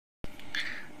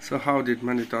So how did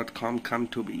Monday.com come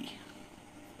to be?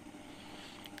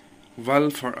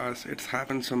 Well, for us, it's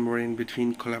happened somewhere in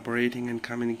between collaborating and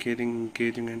communicating,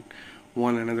 engaging in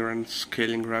one another and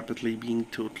scaling rapidly, being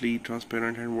totally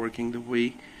transparent and working the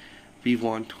way we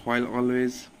want, while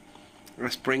always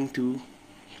aspiring to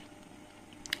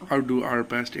outdo our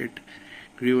best. It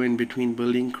grew in between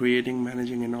building, creating,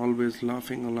 managing, and always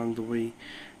laughing along the way.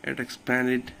 It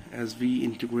expanded as we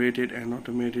integrated and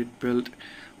automated, built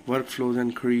workflows,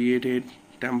 and created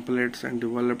templates and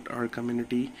developed our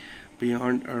community.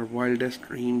 Beyond our wildest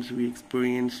dreams, we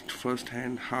experienced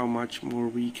firsthand how much more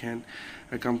we can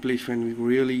accomplish when we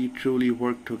really truly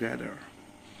work together.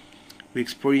 We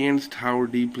experienced how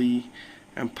deeply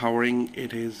empowering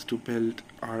it is to build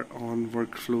our own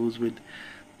workflows with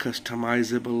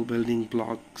customizable building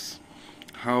blocks,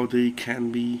 how they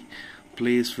can be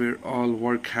place where all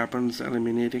work happens,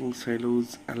 eliminating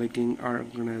silos, elevating our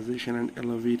organization, and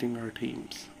elevating our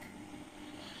teams.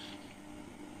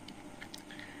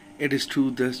 It is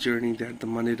through this journey that the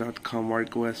Monday.com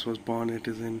Work OS was born. It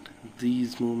is in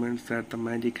these moments that the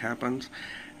magic happens,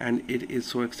 and it is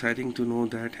so exciting to know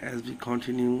that as we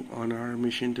continue on our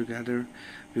mission together,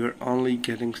 we are only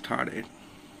getting started.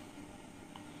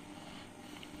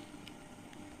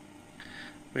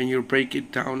 When you break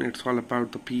it down, it's all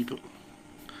about the people.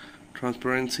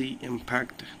 Transparency,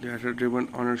 impact, data-driven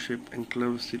ownership,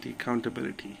 inclusivity,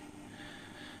 accountability.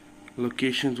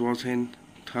 Locations was in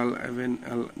Tel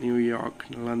Aviv, New York,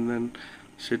 London,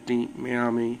 Sydney,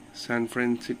 Miami, San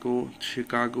Francisco,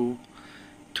 Chicago,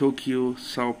 Tokyo,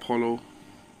 Sao Paulo,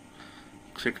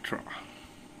 etc.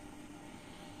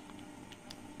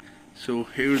 So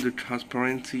here's the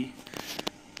transparency,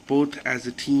 both as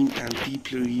a team and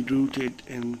deeply rooted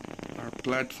in our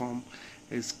platform,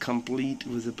 is complete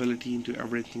visibility into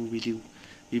everything we do.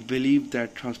 We believe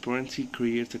that transparency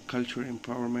creates a culture of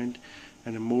empowerment,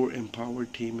 and a more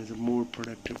empowered team is a more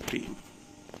productive team.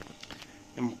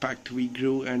 Impact, we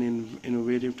grow and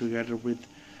innovative together with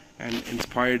and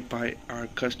inspired by our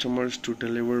customers to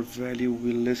deliver value.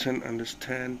 We listen,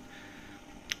 understand,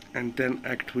 and then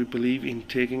act. We believe in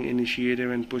taking initiative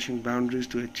and pushing boundaries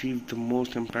to achieve the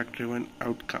most impact-driven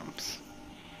outcomes.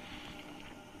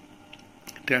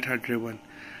 Data-driven.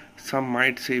 Some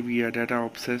might say we are data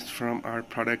obsessed, from our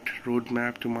product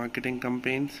roadmap to marketing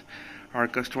campaigns, our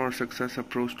customer success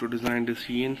approach to design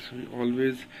decisions. We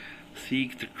always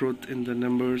seek the truth in the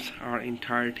numbers. Our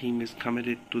entire team is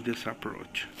committed to this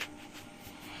approach.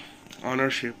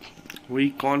 Ownership.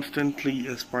 We constantly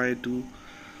aspire to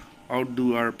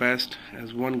outdo our best.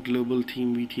 As one global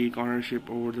team, we take ownership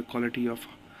over the quality of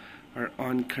our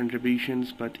own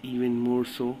contributions, but even more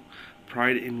so,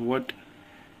 pride in what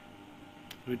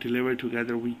we deliver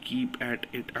together. We keep at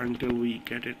it until we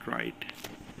get it right.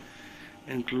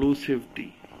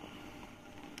 Inclusivity.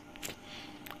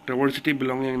 Diversity,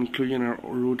 belonging, and inclusion are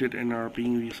rooted in our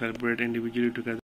being. We celebrate individually together.